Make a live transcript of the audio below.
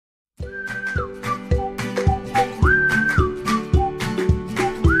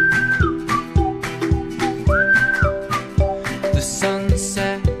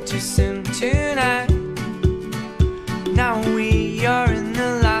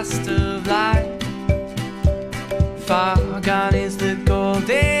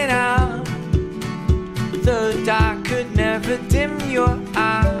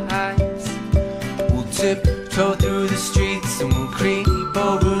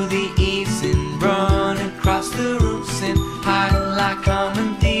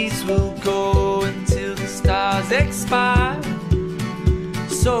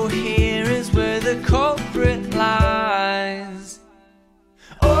flies.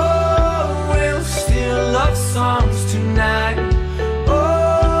 Oh, we'll steal love songs tonight.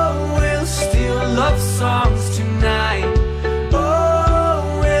 Oh, we'll steal love songs tonight.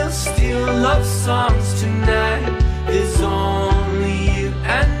 Oh, we'll steal love songs tonight. There's only you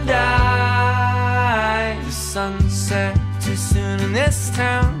and I. The sunset too soon in this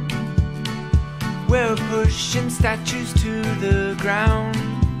town. We're pushing statues to the ground.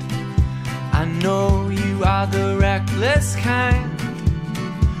 I know you are the reckless kind.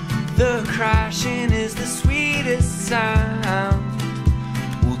 The crashing is the sweetest sound.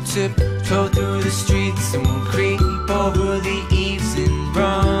 We'll tiptoe through the streets and we'll creep over the eaves and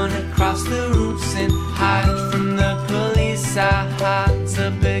run across the roofs and hide from the police. Our hearts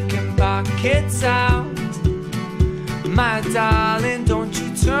are picking pockets out. My darling, don't you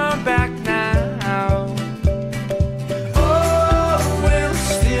turn back now. Oh, we'll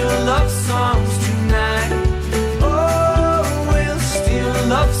steal love songs tonight. Oh, we'll steal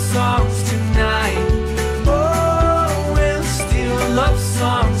love songs tonight. Oh, we'll steal love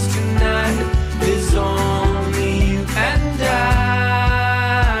songs tonight. There's only you and I.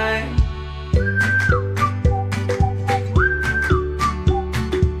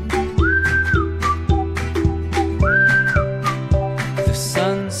 The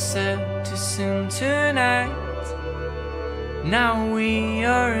sunset too soon tonight. Now we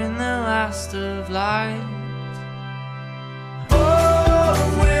are in the last of light. Oh,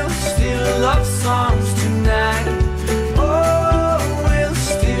 we'll steal love songs tonight. Oh, we'll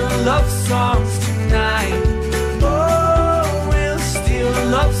steal love songs tonight.